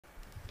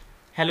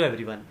Hello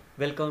everyone,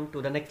 welcome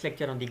to the next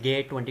lecture on the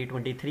GATE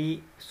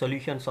 2023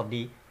 solutions of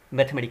the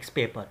mathematics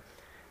paper.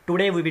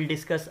 Today we will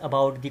discuss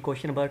about the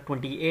question number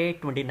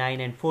 28, 29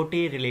 and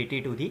 40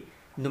 related to the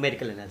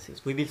numerical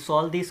analysis. We will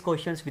solve these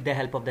questions with the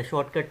help of the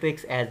shortcut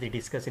tricks as we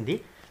discussed in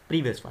the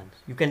previous ones.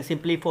 You can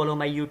simply follow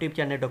my YouTube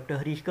channel Dr.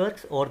 Harish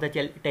Garg or the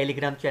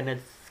Telegram channel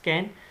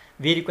Scan,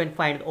 where you can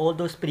find all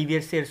those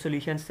previous year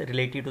solutions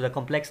related to the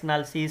complex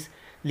analysis,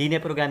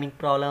 linear programming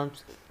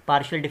problems,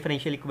 partial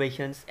differential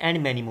equations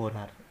and many more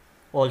are.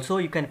 Also,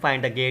 you can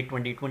find the GATE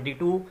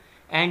 2022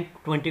 and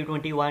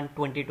 2021,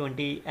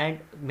 2020 and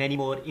many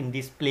more in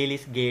this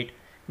playlist GATE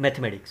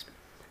Mathematics.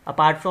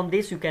 Apart from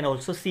this, you can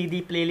also see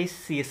the playlist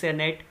CSR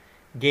Net,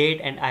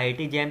 GATE and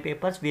IIT JAM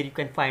papers where you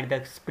can find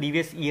the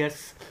previous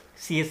year's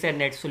CSR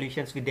Net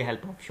solutions with the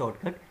help of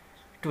shortcut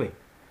trick.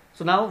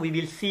 So now we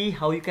will see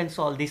how you can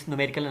solve this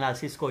numerical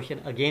analysis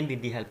question again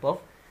with the help of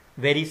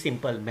very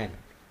simple manner.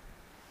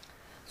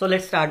 So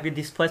let's start with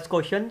this first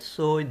question.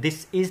 So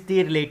this is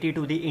the related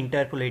to the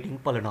interpolating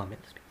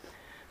polynomials.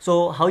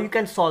 So how you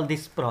can solve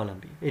this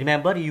problem?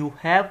 Remember, you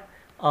have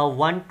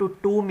 1 to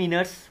 2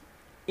 minutes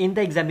in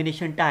the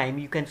examination time.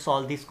 You can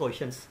solve these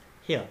questions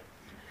here.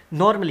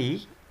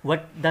 Normally,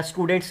 what the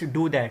students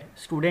do that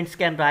students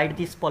can write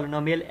this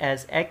polynomial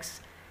as x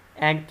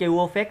and q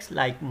of x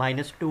like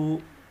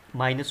 -2,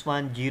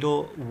 -1,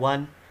 0,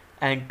 1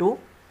 and 2,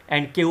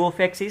 and q of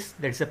x is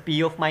that's a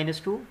p of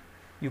 -2.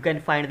 You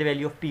can find the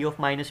value of p of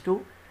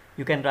 -2.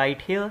 You can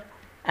write here,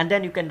 and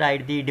then you can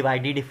write the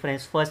divided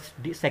difference first,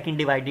 second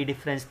divided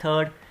difference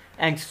third,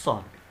 and so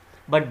on.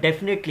 But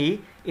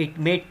definitely it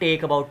may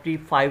take about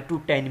 5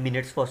 to 10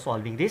 minutes for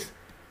solving this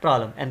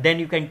problem, and then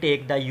you can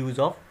take the use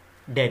of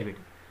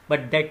derivative.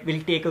 But that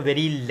will take a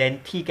very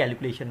lengthy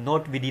calculation,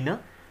 not within a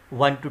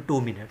 1 to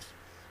 2 minutes.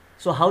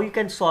 So how you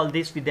can solve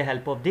this with the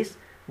help of this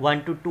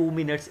 1 to 2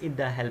 minutes in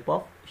the help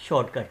of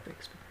shortcut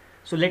tricks.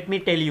 So let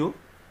me tell you.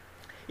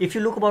 If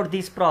you look about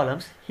these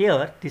problems,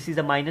 here this is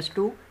a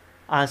 -2,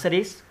 answer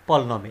is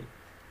polynomial,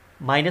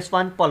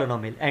 -1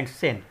 polynomial and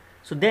sen.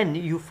 So then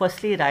you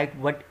firstly write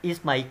what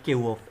is my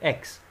q of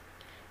x.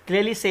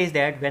 Clearly says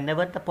that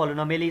whenever the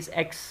polynomial is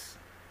x,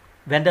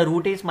 when the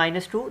root is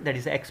 -2,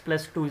 that is x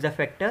plus 2 is a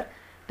factor,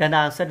 then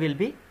the answer will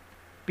be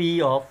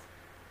p of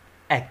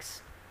x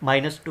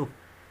 -2.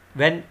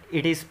 When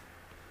it is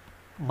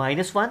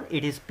 -1,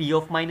 it is p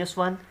of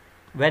 -1.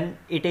 When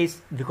it is,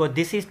 because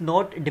this is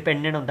not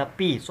dependent on the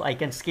p, so I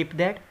can skip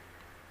that.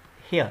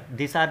 Here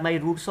these are my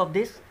roots of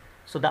this,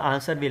 so the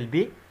answer will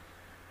be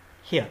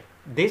here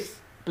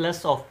this plus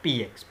of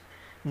px.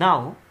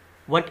 Now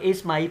what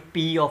is my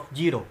p of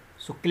 0?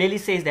 So clearly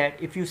says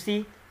that if you see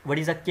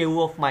what is a q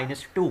of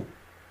 -2,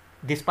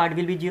 this part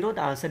will be 0,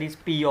 the answer is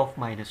p of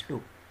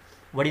 -2.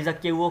 What is a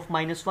q of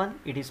 -1?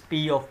 It is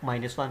p of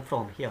 -1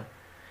 from here.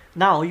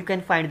 Now you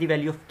can find the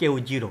value of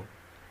q0.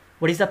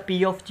 What is the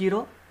p of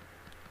 0?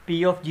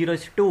 P of 0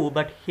 is 2,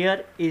 but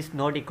here is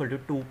not equal to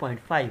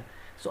 2.5.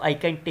 So I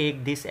can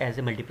take this as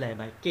a multiply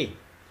by k.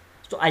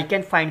 So I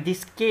can find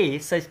this k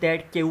such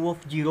that q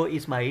of 0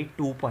 is my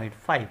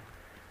 2.5.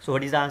 So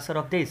what is the answer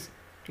of this?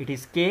 It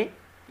is k,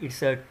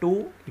 it's a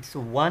 2, it's a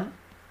 1,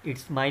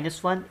 it's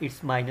 -1,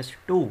 it's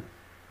 -2,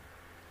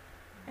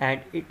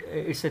 and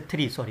it's a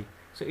 3, sorry.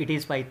 So it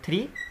is my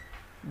 3,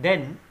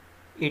 then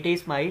it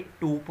is my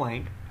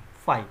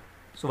 2.5.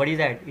 So what is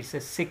that? It's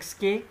a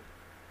 6k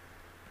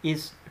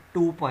is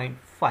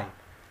 2.5.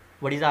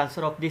 What is the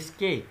answer of this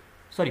k?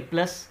 Sorry,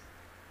 plus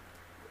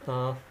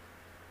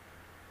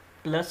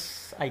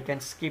I can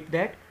skip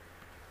that,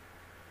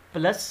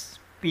 plus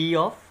p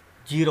of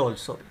 0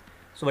 also.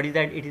 So what is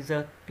that? It is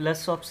a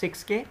plus of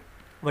 6k.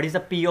 What is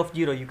the p of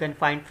 0? You can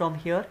find from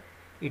here.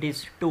 It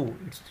is 2,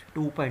 it's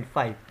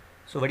 2.5.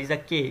 So what is the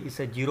k? It's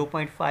a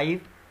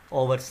 0.5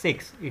 over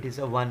 6. It is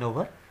a 1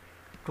 over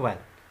 12.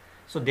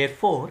 So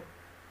therefore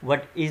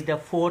what is the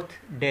fourth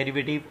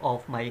derivative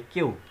of my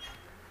q?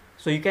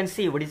 So you can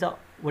see what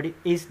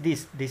is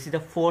this? This is the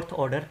fourth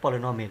order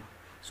polynomial.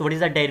 So what is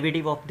the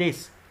derivative of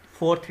this?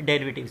 Fourth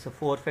derivative, so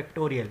 4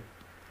 factorial.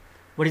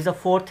 What is the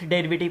fourth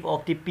derivative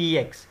of the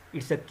px?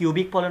 It's a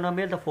cubic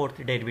polynomial. The fourth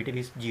derivative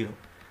is 0.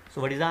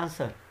 So what is the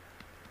answer?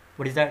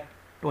 What is that?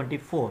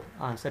 24.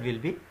 Answer will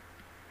be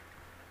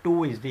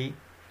 2 is the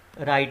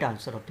right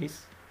answer of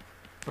this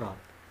problem.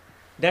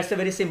 That's a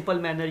very simple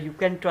manner. You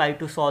can try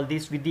to solve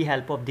this with the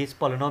help of this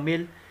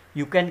polynomial.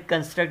 You can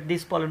construct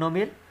this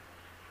polynomial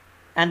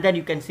and then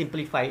you can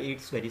simplify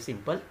its very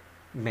simple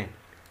manner.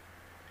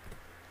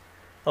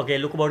 Okay,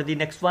 look about the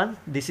next one.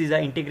 This is the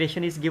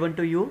integration is given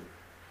to you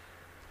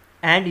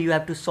and you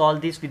have to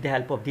solve this with the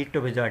help of the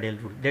trapezoidal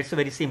rule. That's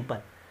very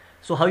simple.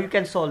 So how you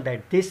can solve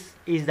that? This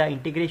is the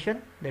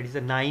integration, that is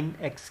a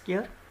 9x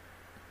square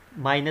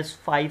minus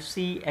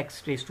 5c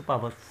x raised to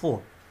power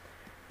 4.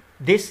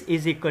 This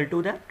is equal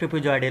to the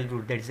trapezoidal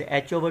rule, that is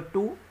h over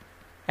 2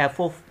 f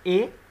of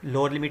a,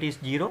 lower limit is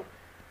 0,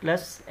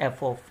 plus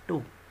f of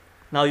 2.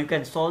 Now you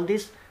can solve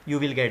this, you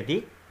will get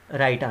the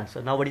right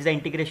answer. Now what is the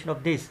integration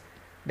of this?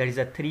 That is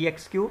a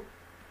 3x cube,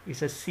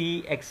 is a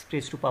c x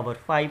raised to power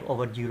 5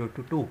 over 0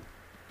 to 2.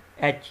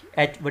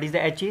 what is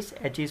the h is?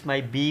 H is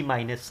my b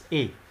minus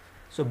a.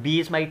 So b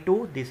is my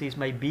 2, this is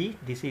my b,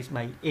 this is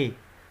my a.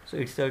 So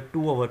it's a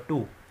 2 over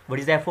 2. What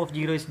is the f of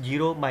 0 is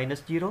 0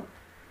 minus 0.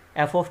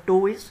 F of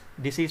 2 is,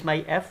 this is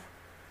my f.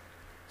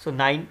 So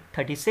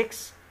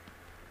 936,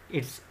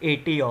 it's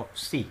 80 of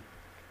c.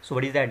 So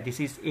what is that? This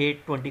is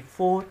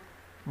 824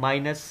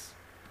 minus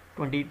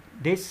 20.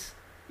 This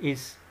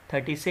is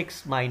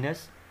 36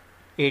 minus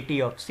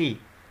 80 of c.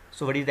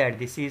 So what is that?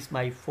 This is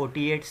my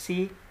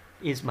 48c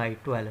is my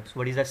 12. So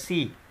what is the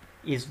c?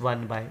 Is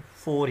 1 by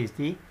 4 is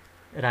the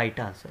right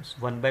answer. So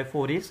 1 by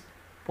 4 is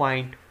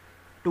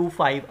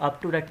 0.25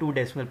 up to the 2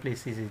 decimal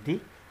places is the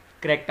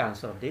correct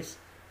answer of this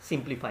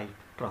simplified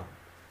problem.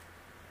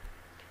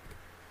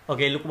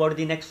 Okay, look about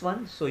the next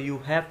one. So you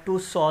have to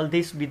solve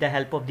this with the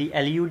help of the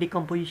LU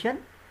decomposition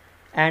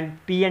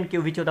and P and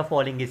Q, which of the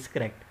following is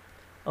correct.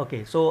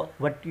 Okay, so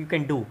what you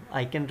can do,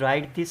 I can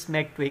write this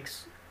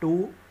matrix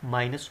 2,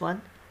 minus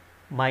 1,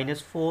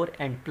 minus 4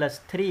 and plus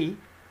 3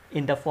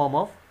 in the form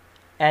of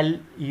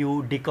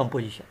LU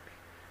decomposition.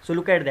 So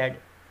look at that.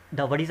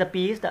 What is the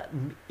P is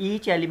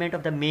each element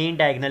of the main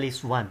diagonal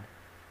is 1.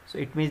 So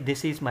it means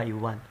this is my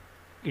 1.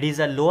 It is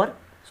a lower,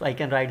 so I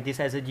can write this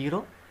as a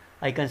 0.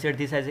 I consider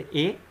this as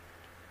a,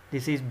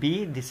 this is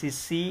B, this is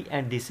C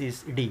and this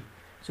is D.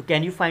 So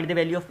can you find the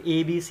value of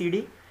A, B, C,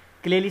 D?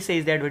 Clearly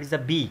says that what is the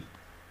B?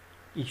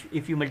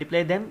 If you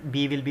multiply them,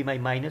 B will be my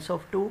minus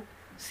of 2,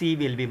 C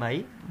will be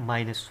my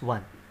minus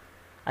 1.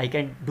 I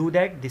can do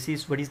that. This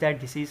is, what is that?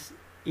 This is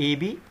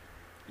AB.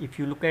 If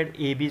you look at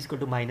AB is equal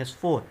to minus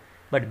 4,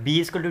 but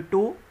B is equal to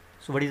 2.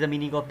 So what is the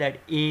meaning of that?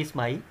 A is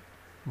my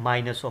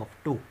minus of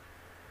 2.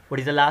 What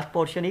is the last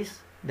portion is?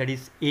 That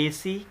is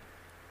AC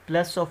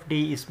plus of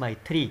D is my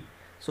 3.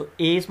 So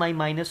A is my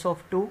minus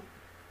of 2.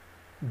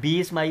 B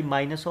is my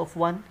minus of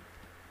 1.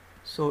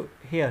 So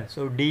here,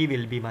 so D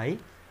will be my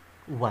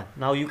 1.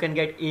 Now you can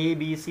get A,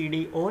 B, C,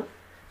 D all.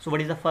 So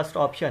what is the first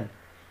option?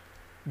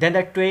 Then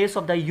the trace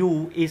of the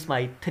U is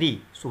my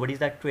 3. So what is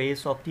the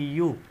trace of the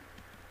U?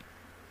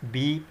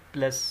 B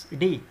plus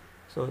D.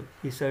 So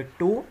it's a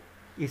 2,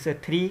 it's a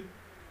 3.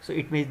 So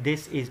it means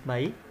this is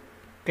my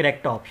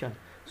correct option.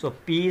 So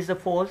P is the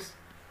false.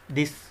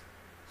 This,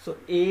 so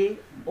A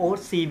or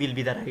C will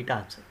be the right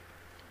answer.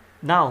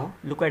 Now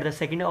look at the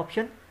second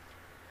option.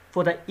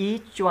 For the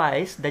each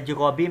choice, the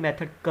Jacobi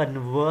method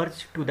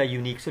converges to the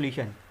unique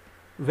solution.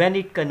 When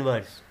it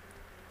converges,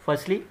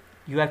 firstly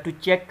you have to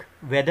check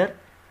whether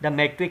the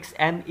matrix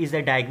M is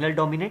a diagonal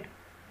dominant,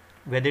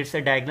 whether it's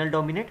a diagonal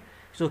dominant.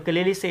 So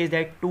clearly says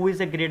that 2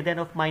 is a greater than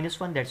of minus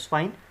 1, that's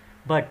fine,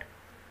 but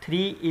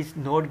 3 is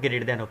not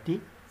greater than of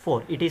the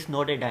 4. It is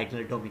not a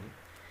diagonal dominant.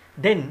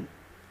 Then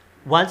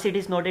once it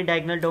is not a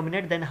diagonal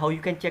dominant, then how you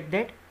can check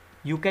that?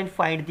 You can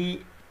find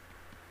the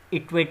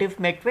iterative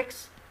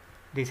matrix.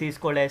 This is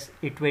called as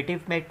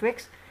iterative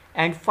matrix,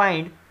 and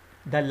find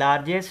the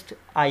largest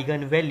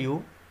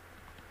eigenvalue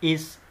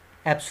is,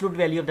 absolute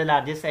value of the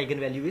largest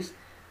eigenvalue is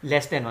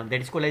less than 1.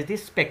 That is called as the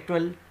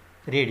spectral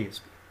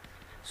radius.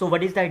 So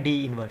what is the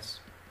D inverse?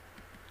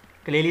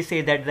 Clearly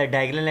say that the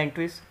diagonal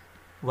entries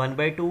 1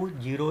 by 2,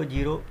 0,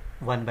 0,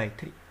 1 by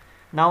 3.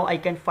 Now I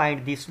can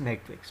find this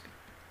matrix.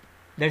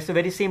 That's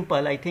very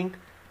simple. I think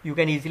you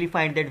can easily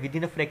find that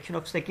within a fraction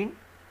of second.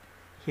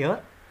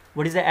 Here,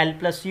 what is the L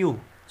plus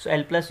U? So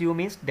L plus U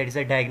means that is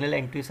the diagonal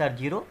entries are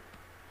 0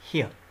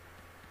 here.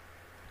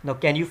 Now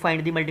can you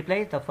find the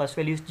multiply? The first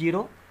value is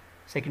 0,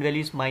 second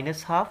value is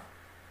minus half,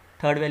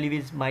 third value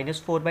is minus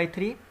 4 by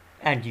 3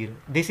 and 0.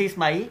 This is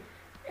my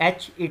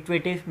H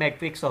iterative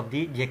matrix of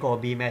the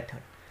Jacobi method.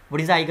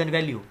 What is the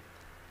eigenvalue?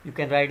 You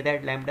can write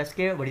that lambda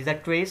square. What is the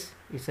trace?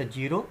 It's a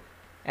 0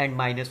 and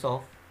minus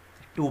of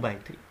 2 by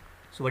 3.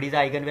 So what is the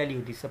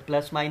eigenvalue? This is a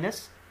plus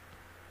minus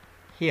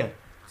here.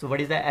 So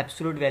what is the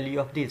absolute value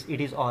of this? It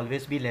is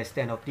always be less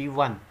than of the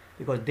 1,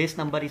 because this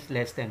number is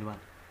less than 1.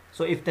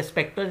 So if the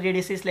spectral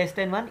radius is less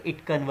than 1,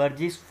 it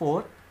converges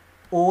for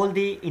all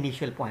the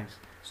initial points.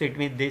 So it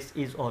means this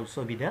is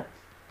also be the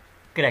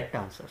correct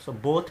answer. So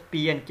both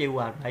P and Q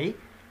are my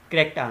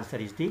correct answer,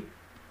 is the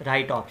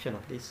right option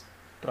of this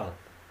problem.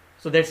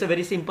 So that's a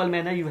very simple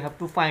manner. You have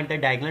to find the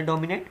diagonal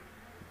dominant.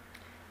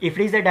 If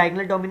it is the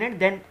diagonal dominant,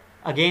 then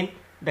again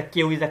the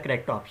Q is the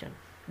correct option.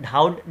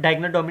 How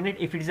diagonal dominant?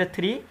 If it is a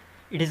 3,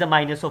 it is a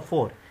minus of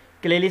 4.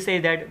 Clearly say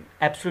that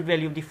absolute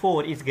value of the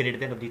 4 is greater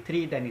than of the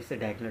 3, then it's a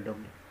diagonal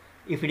dominant.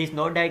 If it is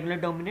not diagonal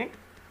dominant,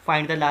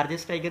 find the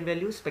largest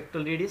eigenvalue,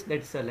 spectral radius,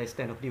 that's less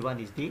than of the 1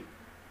 is the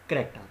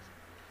correct answer.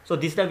 So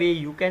this is the way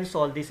you can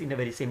solve this in a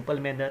very simple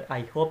manner.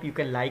 I hope you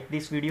can like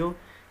this video.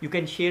 You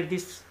can share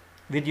this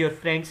with your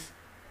friends.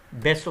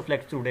 Best of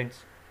luck,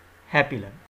 students. Happy learning.